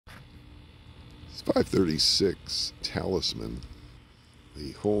It's 536 Talisman.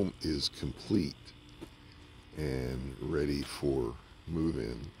 The home is complete and ready for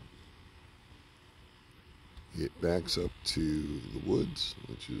move-in. It backs up to the woods,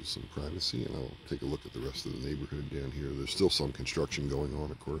 which is some privacy, and I'll take a look at the rest of the neighborhood down here. There's still some construction going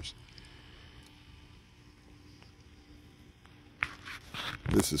on, of course.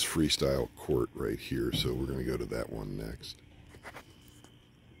 This is Freestyle Court right here, so we're going to go to that one next.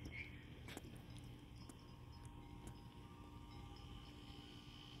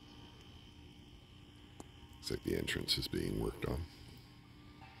 Looks like the entrance is being worked on.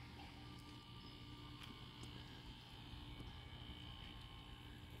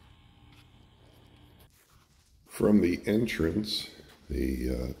 From the entrance,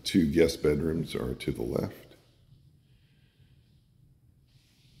 the two guest bedrooms are to the left.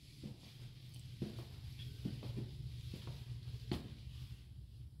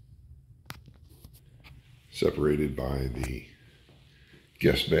 Separated by the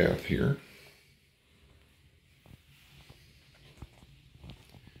guest bath here.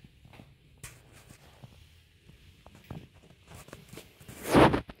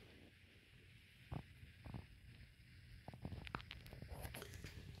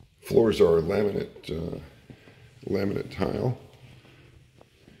 Floors are laminate tile.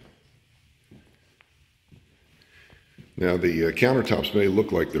 Now the countertops may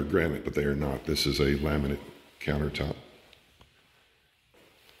look like they're granite, but they are not. This is a laminate countertop.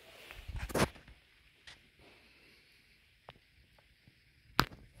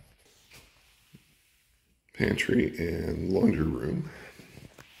 Pantry and laundry room.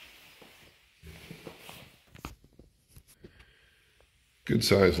 Good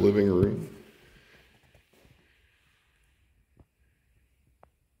sized living room.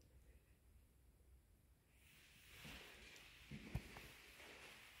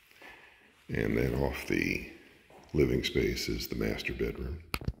 And then off the living space is the master bedroom.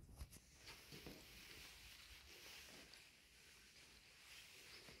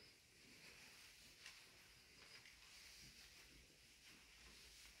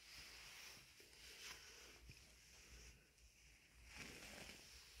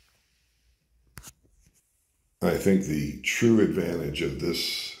 I think the true advantage of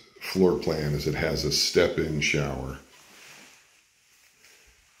this floor plan is it has a step-in shower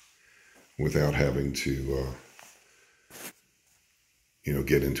without having to,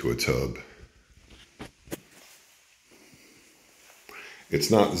 get into a tub. It's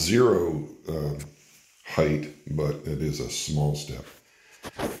not zero height, but it is a small step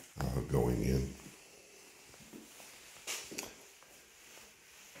going in.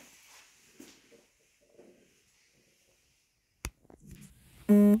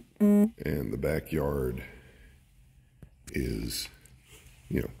 And the backyard is,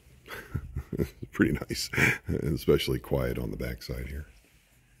 pretty nice, especially quiet on the backside here.